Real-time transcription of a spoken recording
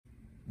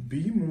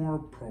Be more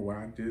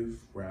proactive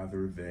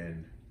rather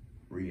than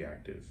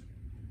reactive.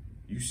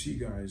 You see,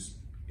 guys,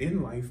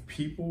 in life,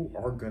 people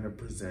are going to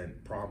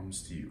present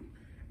problems to you.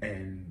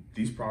 And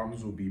these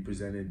problems will be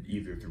presented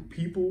either through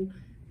people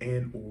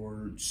and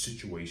or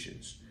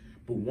situations.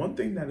 But one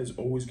thing that is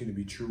always going to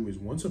be true is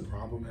once a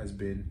problem has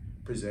been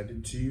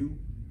presented to you,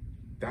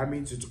 that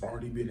means it's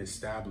already been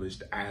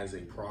established as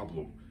a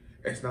problem.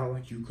 It's not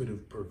like you could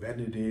have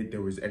prevented it,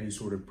 there was any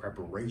sort of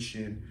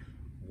preparation,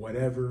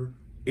 whatever.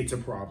 It's a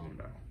problem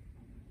now.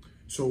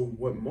 So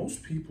what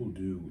most people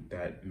do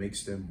that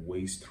makes them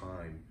waste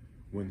time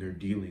when they're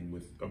dealing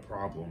with a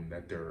problem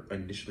that they're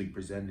initially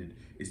presented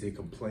is they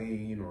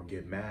complain or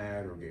get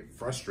mad or get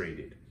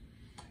frustrated.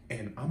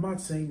 And I'm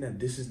not saying that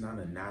this is not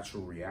a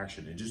natural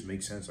reaction. It just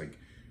makes sense. Like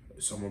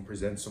someone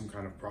presents some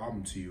kind of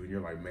problem to you and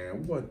you're like,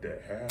 man, what the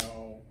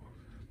hell?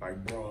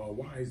 Like, bro,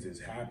 why is this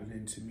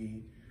happening to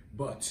me?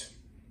 But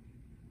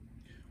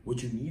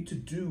what you need to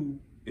do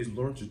is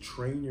learn to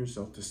train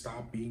yourself to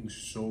stop being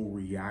so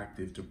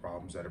reactive to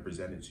problems that are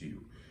presented to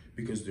you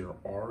because they're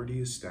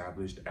already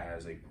established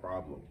as a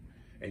problem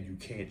and you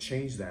can't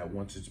change that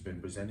once it's been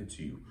presented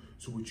to you.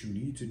 So what you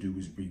need to do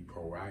is be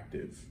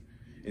proactive.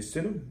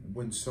 Instead of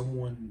when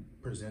someone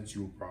presents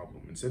you a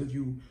problem, instead of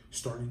you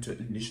starting to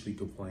initially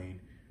complain,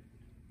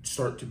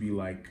 start to be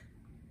like,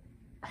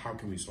 how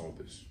can we solve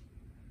this?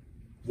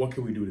 What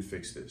can we do to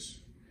fix this?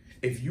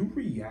 If you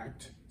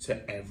react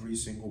to every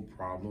single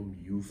problem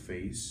you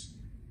face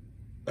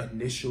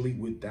initially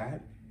with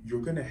that,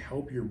 you're gonna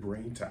help your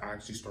brain to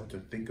actually start to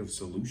think of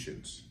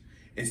solutions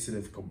instead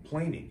of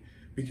complaining.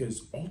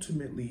 Because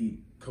ultimately,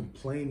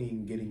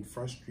 complaining, getting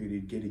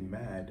frustrated, getting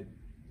mad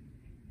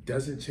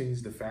doesn't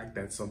change the fact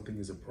that something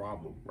is a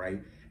problem,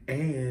 right?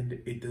 And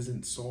it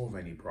doesn't solve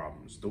any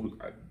problems.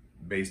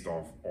 Based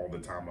off all the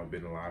time I've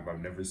been alive,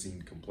 I've never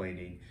seen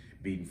complaining,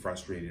 being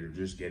frustrated, or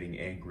just getting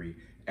angry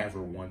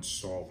ever once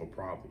solve a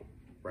problem,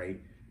 right?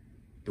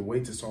 The way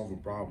to solve a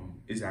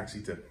problem is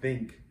actually to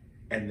think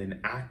and then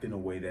act in a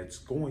way that's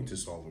going to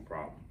solve a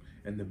problem.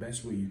 And the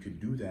best way you can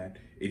do that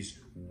is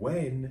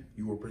when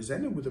you are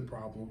presented with a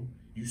problem,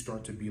 you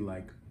start to be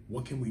like,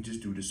 what can we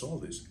just do to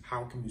solve this?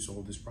 How can we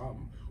solve this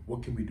problem?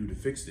 What can we do to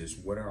fix this?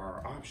 What are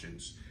our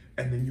options?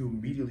 And then you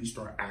immediately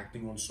start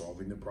acting on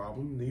solving the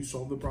problem, and then you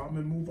solve the problem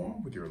and move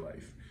on with your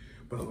life.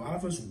 But a lot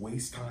of us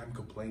waste time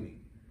complaining.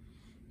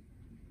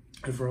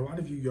 And for a lot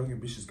of you young,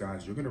 ambitious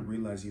guys, you're gonna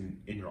realize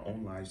even in your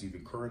own lives,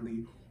 even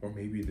currently or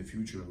maybe in the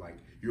future, like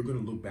you're gonna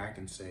look back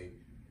and say,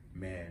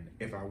 man,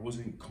 if I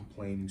wasn't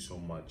complaining so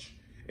much,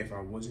 if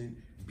I wasn't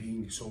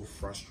being so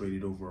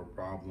frustrated over a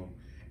problem,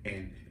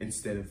 and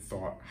instead of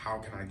thought, how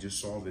can I just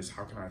solve this?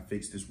 How can I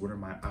fix this? What are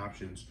my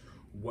options?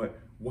 What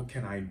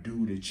can I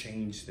do to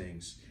change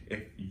things?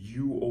 If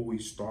you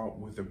always start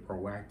with a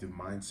proactive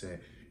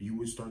mindset, you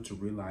would start to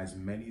realize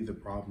many of the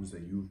problems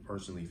that you've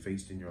personally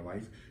faced in your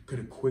life could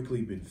have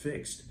quickly been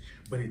fixed,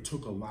 but it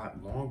took a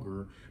lot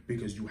longer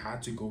because you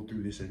had to go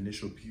through this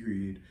initial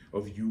period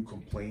of you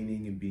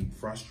complaining and being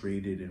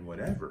frustrated and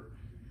whatever.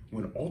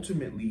 When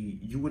ultimately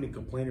you wouldn't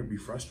complain or be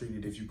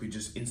frustrated if you could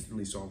just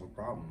instantly solve a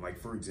problem. Like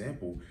for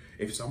example,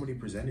 if somebody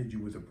presented you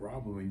with a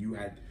problem and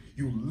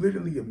you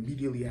literally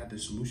immediately had the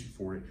solution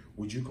for it,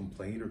 would you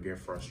complain or get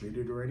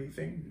frustrated or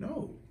anything?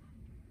 No.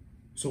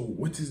 So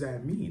what does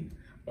that mean?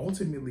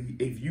 Ultimately,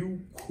 if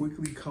you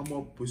quickly come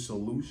up with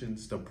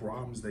solutions to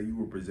problems that you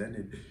were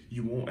presented,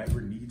 you won't ever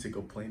need to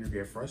complain or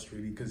get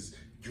frustrated because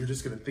you're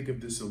just gonna think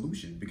of the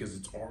solution because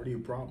it's already a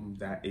problem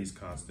that is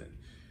constant.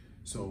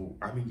 So,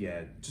 I mean,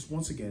 yeah, just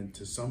once again,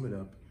 to sum it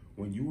up,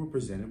 when you were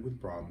presented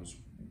with problems,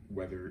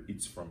 whether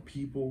it's from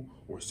people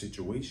or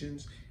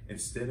situations,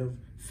 instead of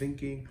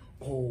thinking,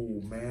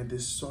 oh man,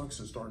 this sucks,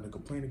 and starting to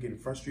complain and getting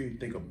frustrated,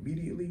 think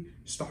immediately,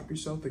 stop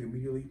yourself, think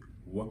immediately,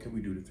 what can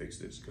we do to fix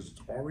this? Because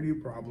it's already a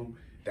problem.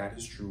 That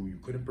is true. You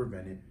couldn't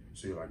prevent it.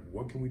 So you're like,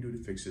 what can we do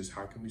to fix this?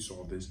 How can we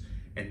solve this?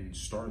 And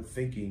start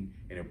thinking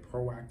in a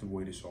proactive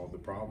way to solve the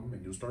problem.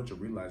 And you'll start to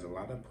realize a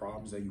lot of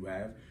problems that you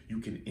have, you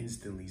can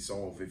instantly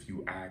solve if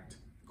you act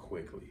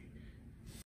quickly.